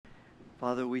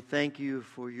Father, we thank you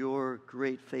for your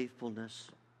great faithfulness.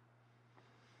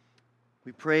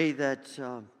 We pray that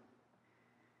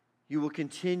you will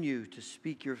continue to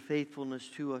speak your faithfulness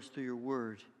to us through your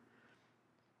word.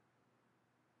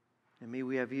 And may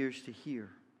we have ears to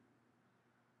hear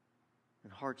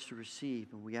and hearts to receive.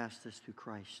 And we ask this through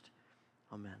Christ.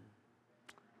 Amen.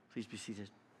 Please be seated.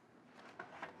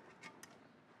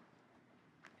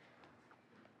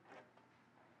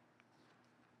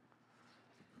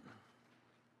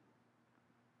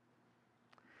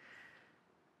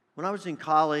 When I was in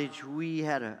college, we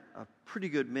had a pretty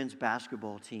good men's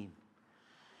basketball team.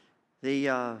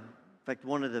 In fact,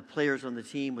 one of the players on the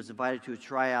team was invited to a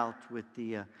tryout with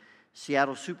the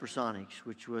Seattle Supersonics,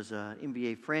 which was an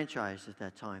NBA franchise at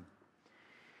that time.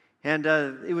 And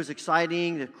it was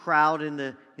exciting. The crowd in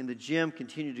the gym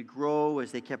continued to grow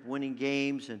as they kept winning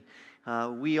games,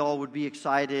 and we all would be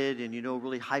excited and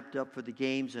really hyped up for the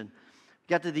games. And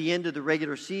got to the end of the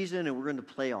regular season, and we're in the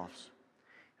playoffs.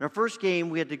 In our first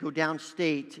game, we had to go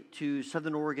downstate to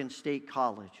Southern Oregon State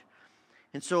College.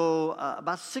 And so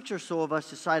about 6 or so of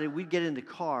us decided we'd get in the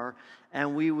car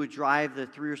and we would drive the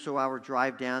 3 or so hour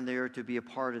drive down there to be a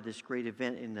part of this great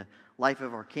event in the life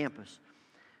of our campus.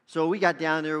 So we got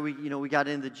down there, we got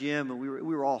in the gym, and we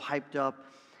were all hyped up.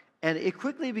 And it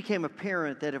quickly became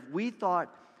apparent that if we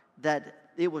thought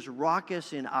that it was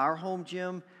raucous in our home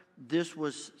gym, this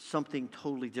was something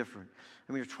totally different.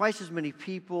 I mean, there were twice as many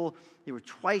people, they were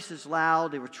twice as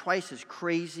loud, they were twice as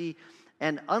crazy.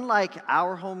 And unlike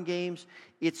our home games,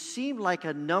 it seemed like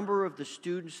a number of the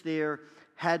students there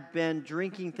had been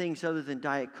drinking things other than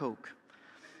Diet Coke.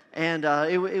 And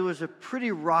it was a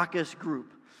pretty raucous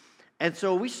group. And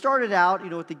so we started out,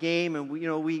 with the game, and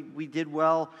we did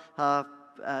well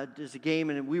as a game,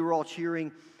 and we were all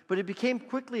cheering. But it became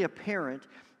quickly apparent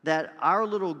that our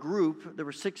little group, there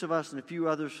were 6 of us and a few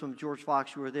others from George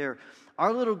Fox who were there,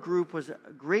 our little group was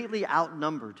greatly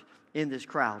outnumbered in this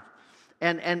crowd.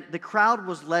 And the crowd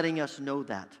was letting us know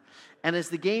that. And as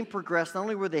the game progressed, not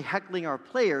only were they heckling our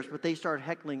players, but they started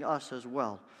heckling us as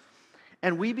well.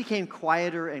 And we became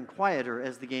quieter and quieter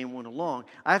as the game went along.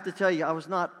 I have to tell you, I was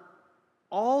not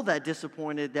all that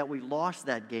disappointed that we lost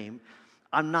that game.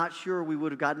 I'm not sure we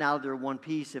would have gotten out of there in one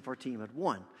piece if our team had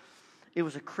won. It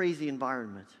was a crazy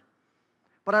environment.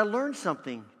 But I learned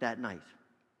something that night.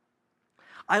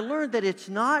 I learned that it's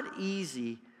not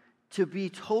easy to be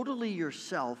totally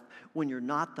yourself when you're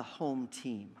not the home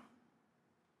team.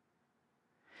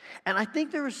 And I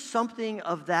think there is something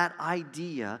of that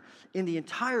idea in the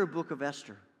entire book of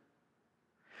Esther.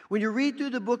 When you read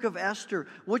through the book of Esther,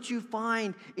 what you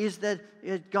find is that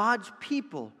God's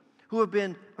people who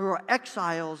are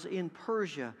exiles in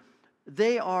Persia,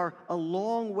 they are a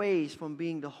long ways from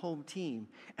being the home team,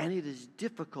 and it is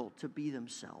difficult to be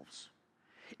themselves.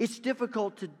 It's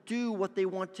difficult to do what they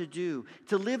want to do,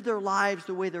 to live their lives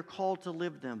the way they're called to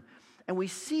live them. And we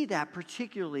see that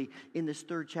particularly in this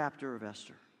 3rd chapter of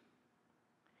Esther.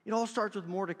 It all starts with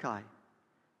Mordecai.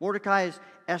 Mordecai is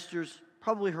Esther's,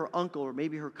 probably her uncle or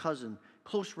maybe her cousin,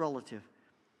 close relative.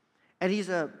 And he's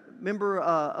a member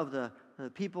of the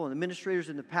people and administrators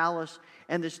in the palace,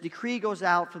 and this decree goes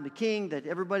out from the king that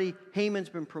Haman's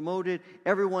been promoted,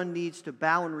 everyone needs to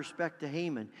bow in respect to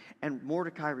Haman, and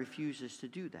Mordecai refuses to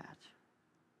do that.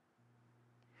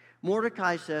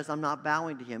 Mordecai says, I'm not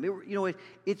bowing to him.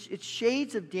 It's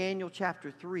shades of Daniel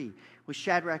chapter 3 with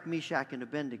Shadrach, Meshach, and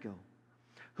Abednego,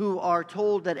 who are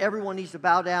told that everyone needs to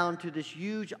bow down to this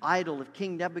huge idol of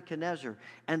King Nebuchadnezzar,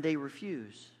 and they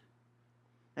refuse.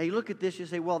 Now you look at this, you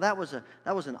say, well, that was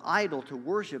an idol to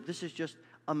worship. This is just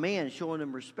a man showing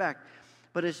him respect.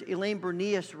 But as Elaine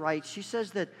Bernius writes, she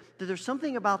says that there's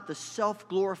something about the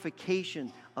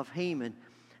self-glorification of Haman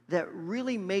that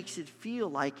really makes it feel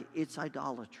like it's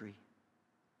idolatry.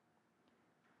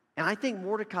 And I think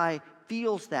Mordecai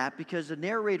feels that because the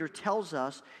narrator tells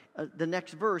us, the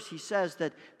next verse, he says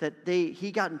that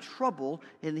he got in trouble,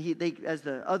 and as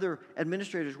the other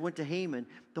administrators went to Haman,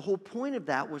 the whole point of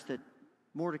that was that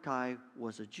Mordecai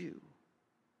was a Jew.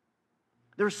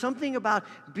 There's something about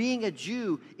being a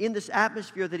Jew in this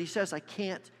atmosphere that he says, I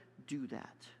can't do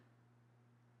that.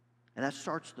 And that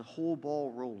starts the whole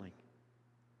ball rolling.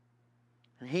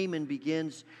 And Haman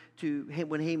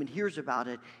when Haman hears about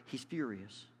it, he's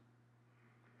furious.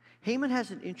 Haman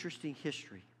has an interesting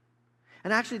history.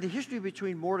 And actually, the history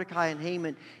between Mordecai and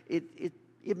Haman, it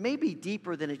may be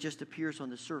deeper than it just appears on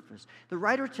the surface. The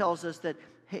writer tells us that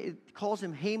it calls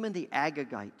him Haman the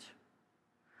Agagite.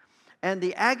 And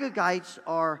the Agagites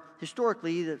are,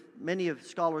 historically, that many of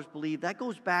scholars believe, that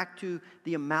goes back to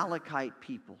the Amalekite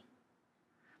people.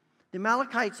 The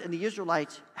Amalekites and the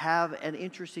Israelites have an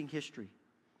interesting history.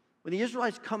 When the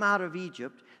Israelites come out of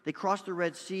Egypt, they cross the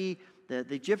Red Sea, the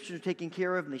Egyptians are taken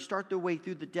care of, and they start their way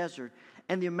through the desert.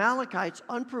 And the Amalekites,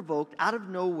 unprovoked, out of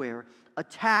nowhere,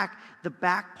 attack the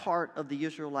back part of the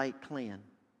Israelite clan.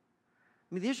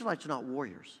 I mean, the Israelites are not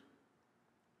warriors.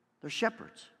 They're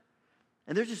shepherds.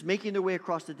 And they're just making their way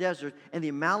across the desert, and the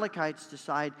Amalekites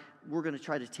decide, we're going to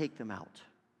try to take them out.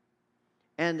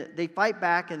 And they fight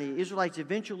back, and the Israelites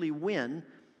eventually win.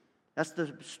 That's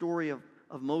the story of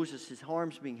Moses, his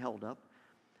arms being held up.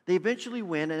 They eventually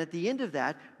win, and at the end of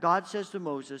that, God says to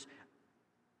Moses,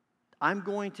 I'm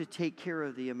going to take care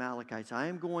of the Amalekites. I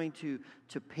am going to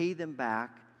pay them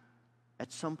back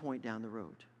at some point down the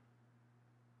road.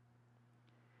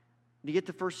 You get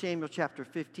to 1 Samuel chapter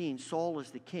 15, Saul is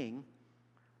the king,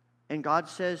 and God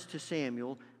says to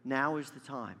Samuel, now is the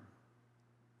time.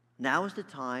 Now is the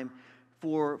time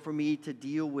for me to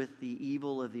deal with the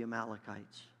evil of the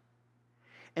Amalekites.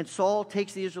 And Saul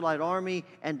takes the Israelite army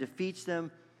and defeats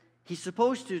them. He's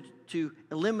supposed to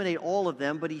eliminate all of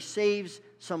them, but he saves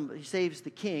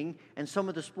the king and some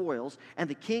of the spoils, and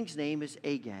the king's name is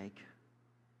Agag.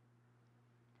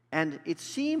 And it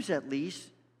seems at least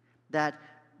that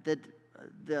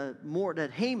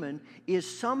Haman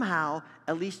is somehow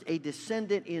at least a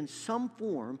descendant in some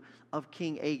form of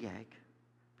King Agag,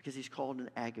 because he's called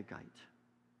an Agagite.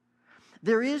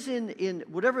 There is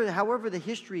however the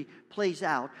history plays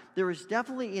out, there is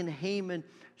definitely in Haman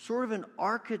sort of an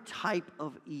archetype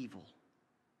of evil.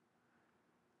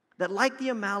 That like the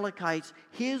Amalekites,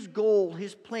 his goal,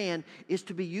 his plan, is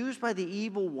to be used by the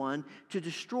evil one to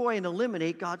destroy and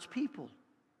eliminate God's people.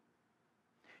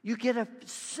 You get a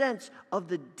sense of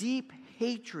the deep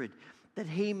hatred that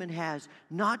Haman has,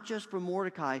 not just for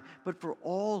Mordecai, but for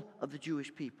all of the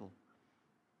Jewish people.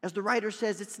 As the writer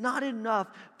says, it's not enough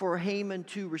for Haman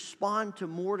to respond to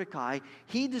Mordecai.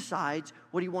 He decides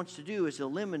what he wants to do is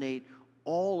eliminate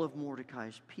all of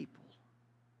Mordecai's people.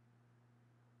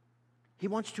 He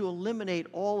wants to eliminate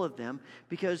all of them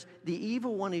because the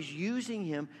evil one is using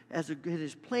him as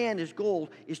his plan, his goal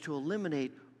is to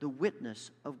eliminate the witness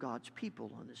of God's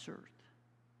people on this earth.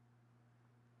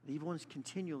 The evil one is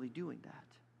continually doing that.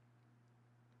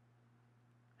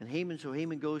 And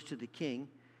Haman goes to the king,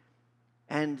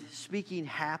 and speaking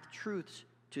half-truths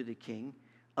to the king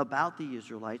about the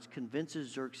Israelites,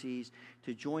 convinces Xerxes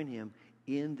to join him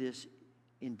in this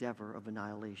endeavor of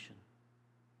annihilation.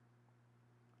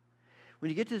 When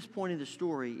you get to this point in the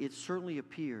story, it certainly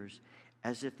appears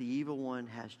as if the evil one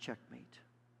has checkmate.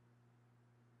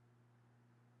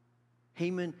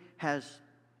 Haman has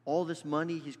all this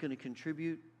money he's going to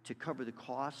contribute to cover the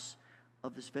costs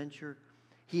of this venture.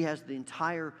 He has the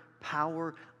entire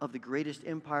power of the greatest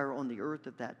empire on the earth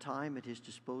at that time at his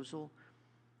disposal.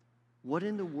 What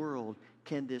in the world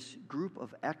can this group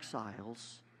of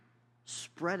exiles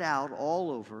spread out all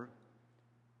over,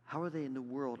 how are they in the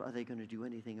world are they going to do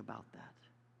anything about that?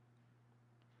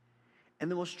 And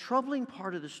the most troubling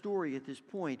part of the story at this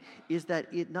point is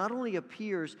that it not only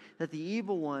appears that the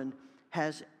evil one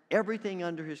has everything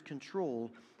under his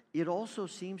control, it also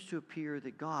seems to appear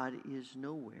that God is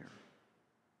nowhere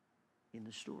in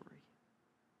the story.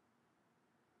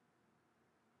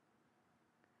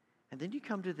 And then you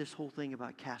come to this whole thing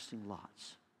about casting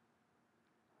lots.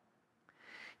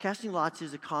 Casting lots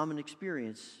is a common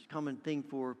experience, common thing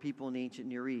for people in the ancient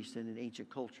Near East and in ancient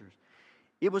cultures.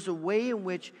 It was a way in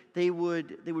which they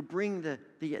would bring the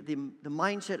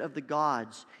mindset of the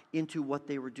gods into what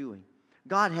they were doing.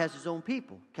 God has his own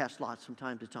people cast lots from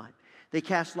time to time. They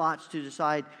cast lots to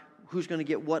decide who's going to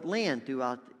get what land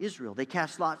throughout Israel. They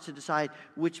cast lots to decide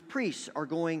which priests are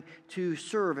going to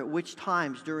serve at which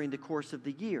times during the course of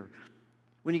the year.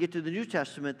 When you get to the New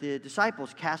Testament, the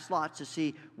disciples cast lots to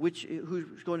see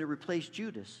who's going to replace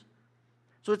Judas.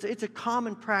 So it's a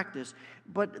common practice,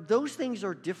 but those things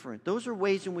are different. Those are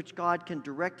ways in which God can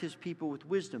direct his people with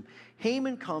wisdom.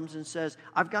 Haman comes and says,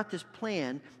 I've got this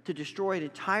plan to destroy an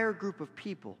entire group of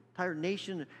people, entire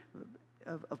nation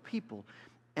of people,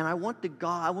 and I want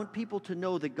people to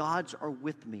know the gods are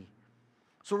with me.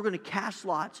 So we're going to cast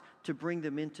lots to bring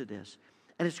them into this,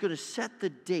 and it's going to set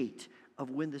the date of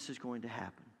when this is going to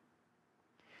happen.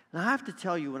 And I have to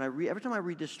tell you, every time I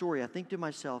read this story, I think to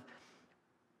myself,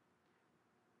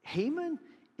 Haman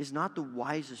is not the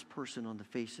wisest person on the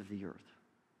face of the earth.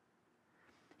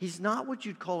 He's not what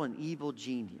you'd call an evil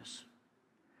genius.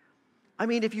 I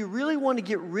mean, if you really want to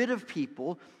get rid of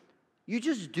people, you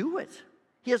just do it.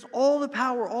 He has all the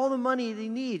power, all the money that he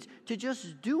needs to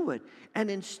just do it.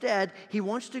 And instead, he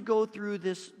wants to go through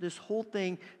this whole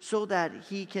thing so that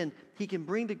he can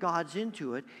bring the gods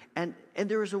into it. And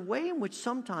there is a way in which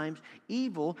sometimes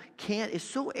evil is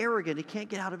so arrogant it can't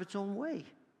get out of its own way.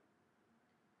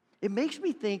 It makes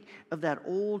me think of that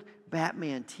old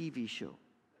Batman TV show.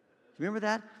 Remember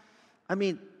that? I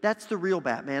mean, that's the real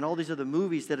Batman. All these other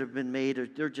movies that have been made,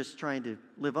 they're just trying to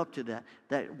live up to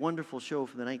that wonderful show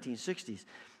from the 1960s,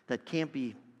 that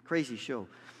campy, crazy show,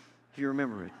 if you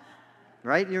remember it.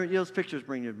 Right? Those pictures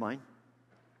bring you to mind.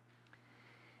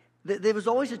 There was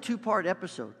always a two-part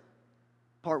episode.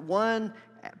 Part one,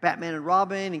 Batman and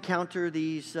Robin encounter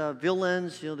these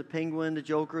villains, the Penguin, the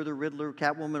Joker, the Riddler,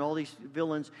 Catwoman, all these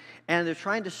villains, and they're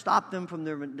trying to stop them from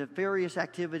their nefarious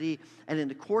activity. And in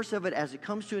the course of it, as it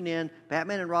comes to an end,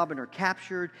 Batman and Robin are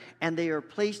captured, and they are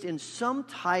placed in some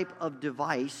type of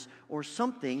device or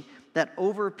something that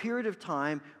over a period of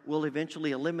time will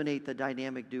eventually eliminate the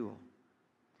dynamic duo.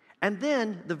 And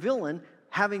then the villain,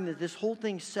 having this whole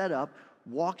thing set up,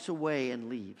 walks away and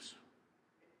leaves.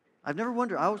 I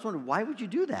always wondered, why would you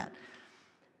do that?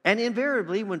 And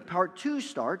invariably, when part two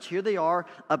starts, here they are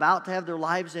about to have their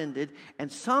lives ended,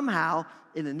 and somehow,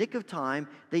 in the nick of time,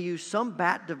 they use some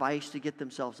bat device to get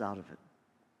themselves out of it.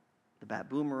 The bat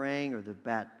boomerang or the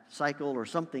bat cycle or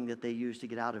something that they use to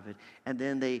get out of it. And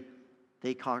then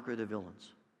they conquer the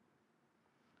villains.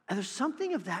 And there's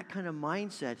something of that kind of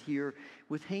mindset here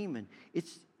with Haman.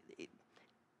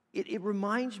 It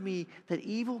reminds me that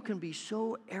evil can be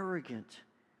so arrogant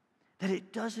that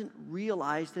it doesn't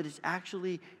realize that it's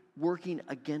actually working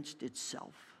against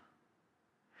itself.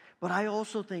 But I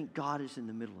also think God is in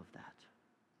the middle of that.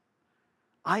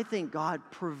 I think God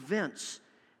prevents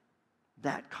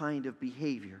that kind of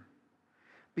behavior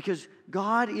because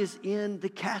God is in the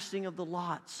casting of the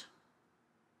lots.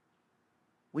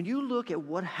 When you look at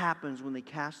what happens when they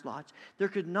cast lots, there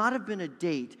could not have been a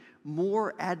date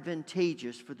more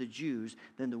advantageous for the Jews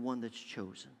than the one that's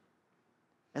chosen.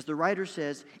 As the writer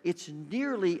says, it's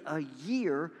nearly a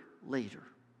year later.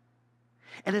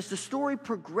 And as the story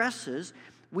progresses,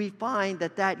 we find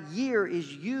that year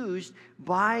is used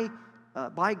by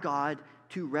God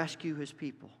to rescue his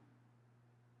people.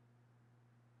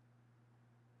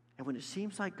 And when it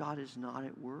seems like God is not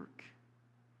at work,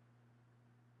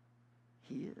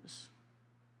 he is.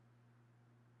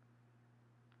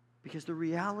 Because the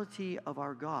reality of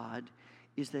our God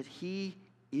is that he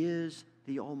is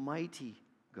the Almighty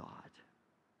God.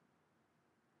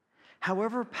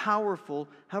 However powerful,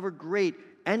 however great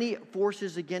any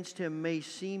forces against him may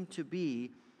seem to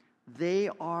be, they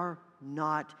are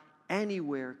not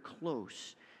anywhere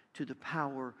close to the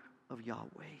power of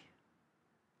Yahweh.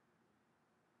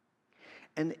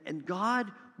 And God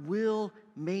will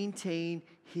maintain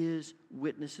his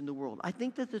witness in the world. I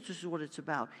think that this is what it's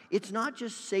about. It's not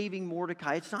just saving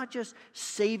Mordecai. It's not just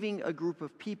saving a group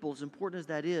of people, as important as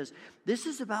that is. This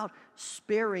is about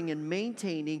sparing and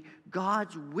maintaining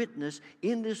God's witness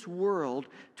in this world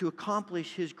to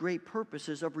accomplish his great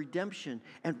purposes of redemption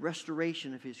and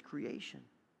restoration of his creation.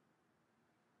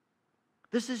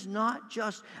 This is not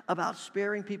just about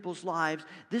sparing people's lives.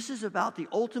 This is about the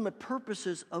ultimate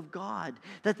purposes of God,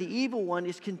 that the evil one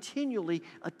is continually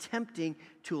attempting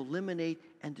to eliminate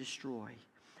and destroy.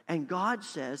 And God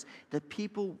says that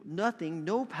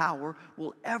no power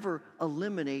will ever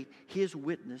eliminate his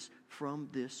witness from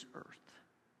this earth,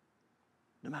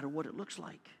 no matter what it looks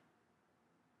like.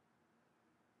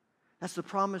 That's the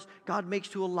promise God makes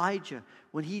to Elijah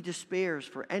when he despairs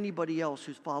for anybody else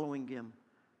who's following him.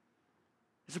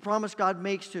 It's the promise God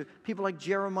makes to people like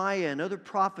Jeremiah and other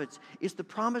prophets. It's the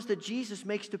promise that Jesus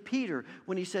makes to Peter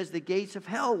when he says, the gates of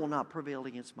hell will not prevail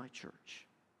against my church.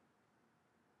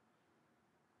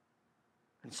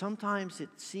 And sometimes it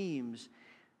seems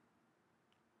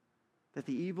that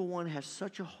the evil one has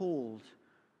such a hold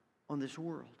on this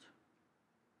world.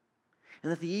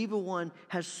 And that the evil one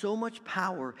has so much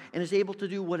power and is able to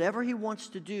do whatever he wants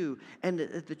to do. And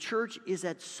that the church is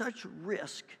at such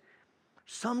risk.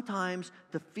 Sometimes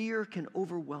the fear can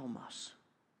overwhelm us.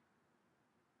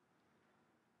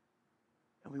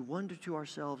 And we wonder to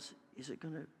ourselves, is it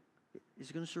going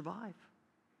to survive?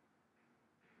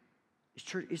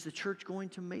 Is the church going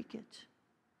to make it?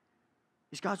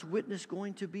 Is God's witness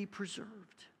going to be preserved?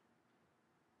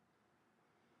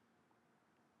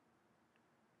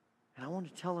 And I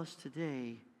want to tell us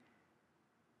today,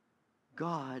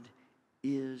 God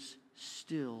is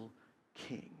still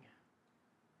king.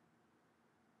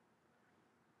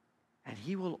 And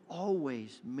he will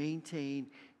always maintain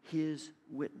his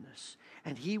witness.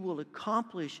 And he will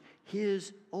accomplish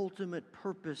his ultimate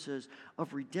purposes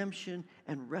of redemption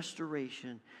and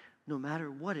restoration, no matter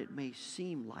what it may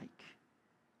seem like.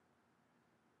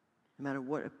 No matter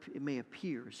what it may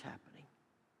appear is happening.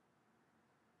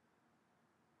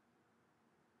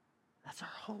 That's our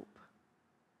hope.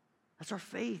 That's our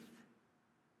faith.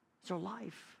 It's our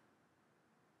life.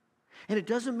 And it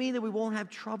doesn't mean that we won't have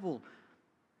trouble.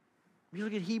 If you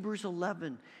look at Hebrews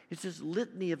 11, it's this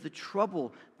litany of the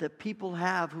trouble that people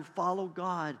have who follow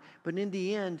God. But in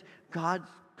the end, God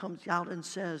comes out and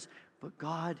says, but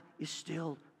God is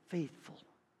still faithful.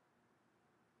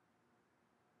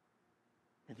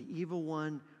 And the evil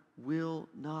one will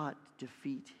not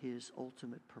defeat his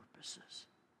ultimate purposes.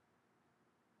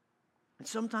 And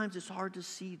sometimes it's hard to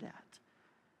see that.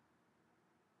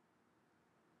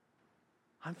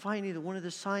 I'm finding that one of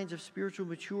the signs of spiritual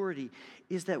maturity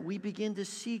is that we begin to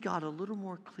see God a little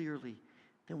more clearly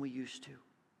than we used to.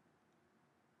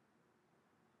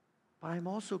 But I'm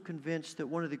also convinced that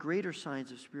one of the greater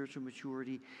signs of spiritual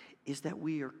maturity is that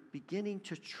we are beginning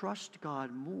to trust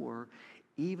God more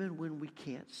even when we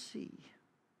can't see.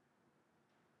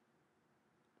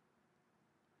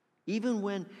 Even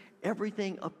when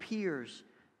everything appears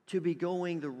to be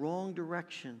going the wrong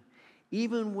direction,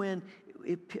 even when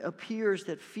it appears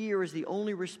that fear is the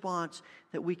only response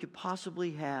that we could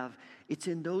possibly have, it's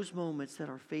in those moments that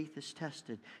our faith is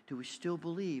tested. Do we still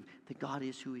believe that God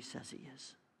is who He says He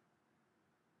is?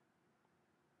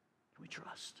 Can we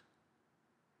trust?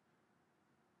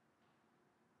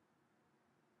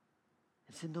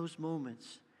 It's in those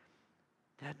moments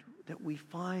that we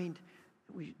find,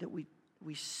 that we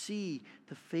see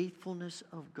the faithfulness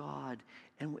of God,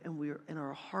 and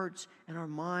our hearts and our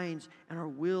minds and our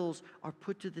wills are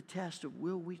put to the test of,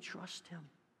 will we trust Him?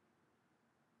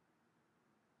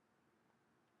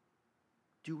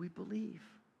 Do we believe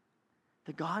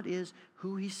that God is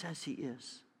who He says He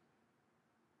is,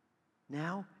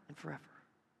 now and forever?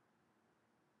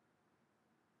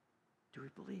 Do we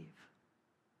believe?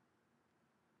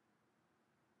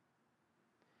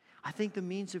 I think the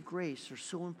means of grace are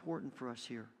so important for us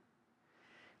here.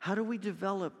 How do we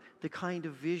develop the kind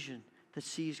of vision that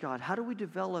sees God? How do we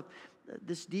develop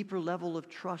this deeper level of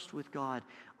trust with God?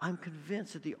 I'm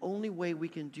convinced that the only way we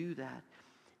can do that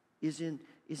is in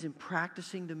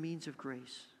practicing the means of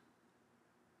grace.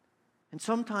 And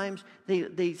sometimes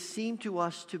they seem to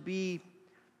us to be,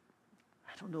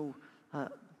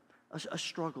 a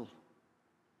struggle.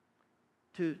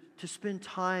 To spend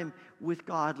time with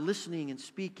God, listening and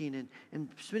speaking and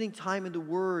spending time in the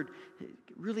Word,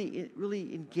 really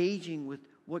engaging with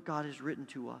what God has written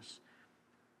to us.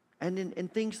 And in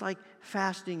things like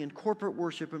fasting and corporate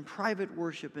worship and private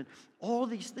worship and all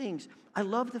these things, I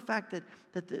love the fact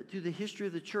that through the history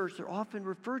of the church, they're often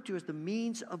referred to as the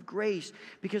means of grace,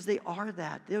 because they are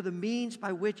that. They're the means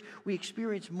by which we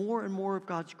experience more and more of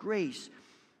God's grace.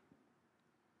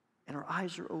 And our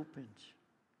eyes are opened.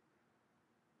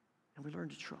 And we learn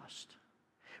to trust.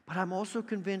 But I'm also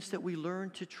convinced that we learn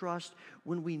to trust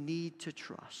when we need to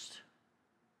trust.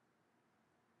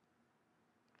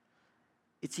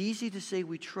 It's easy to say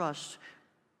we trust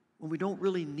when we don't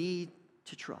really need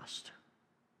to trust.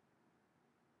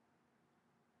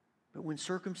 But when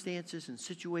circumstances and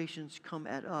situations come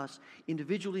at us,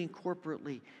 individually and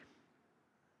corporately,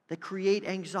 that create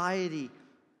anxiety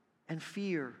and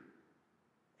fear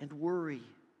and worry,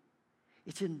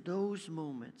 it's in those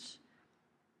moments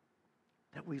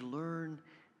that we learn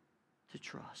to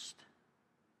trust.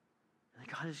 And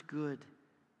that God is good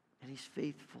and He's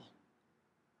faithful.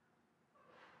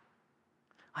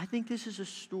 I think this is a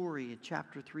story in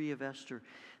chapter 3 of Esther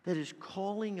that is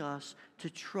calling us to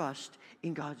trust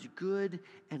in God's good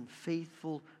and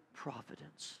faithful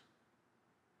providence.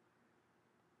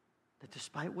 That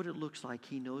despite what it looks like,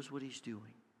 He knows what He's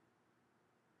doing.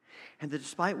 And that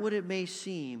despite what it may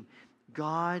seem,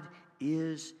 God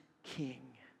is King.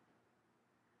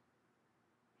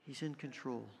 He's in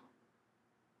control.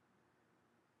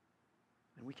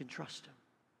 And we can trust Him.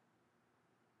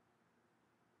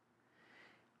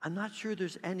 I'm not sure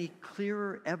there's any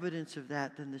clearer evidence of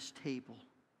that than this table.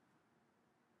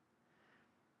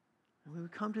 And when we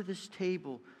come to this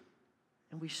table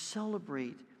and we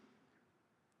celebrate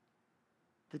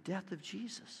the death of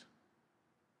Jesus,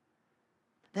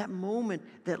 that moment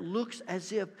that looks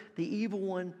as if the evil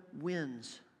one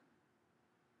wins,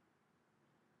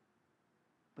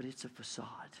 but it's a facade.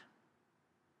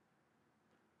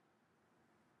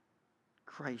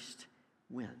 Christ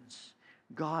wins.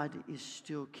 God is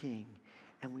still King,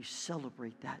 and we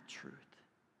celebrate that truth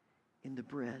in the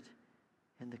bread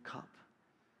and the cup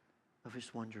of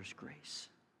His wondrous grace.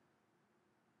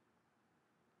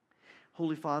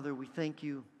 Holy Father, we thank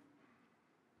You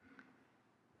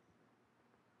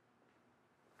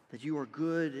that You are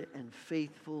good and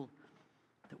faithful,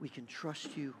 that we can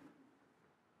trust You.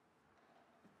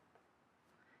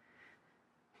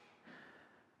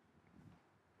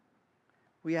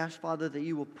 We ask, Father, that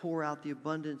You will pour out the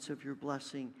abundance of Your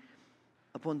blessing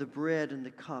upon the bread and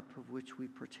the cup of which we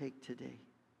partake today.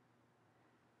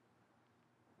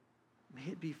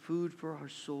 May it be food for our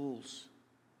souls.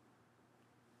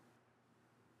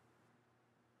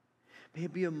 May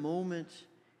it be a moment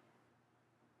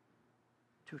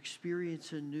to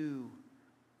experience anew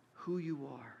who you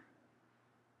are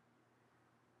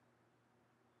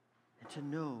and to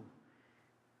know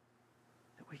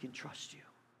that we can trust you.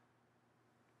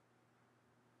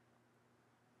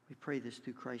 We pray this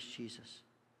through Christ Jesus.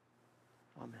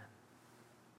 Amen.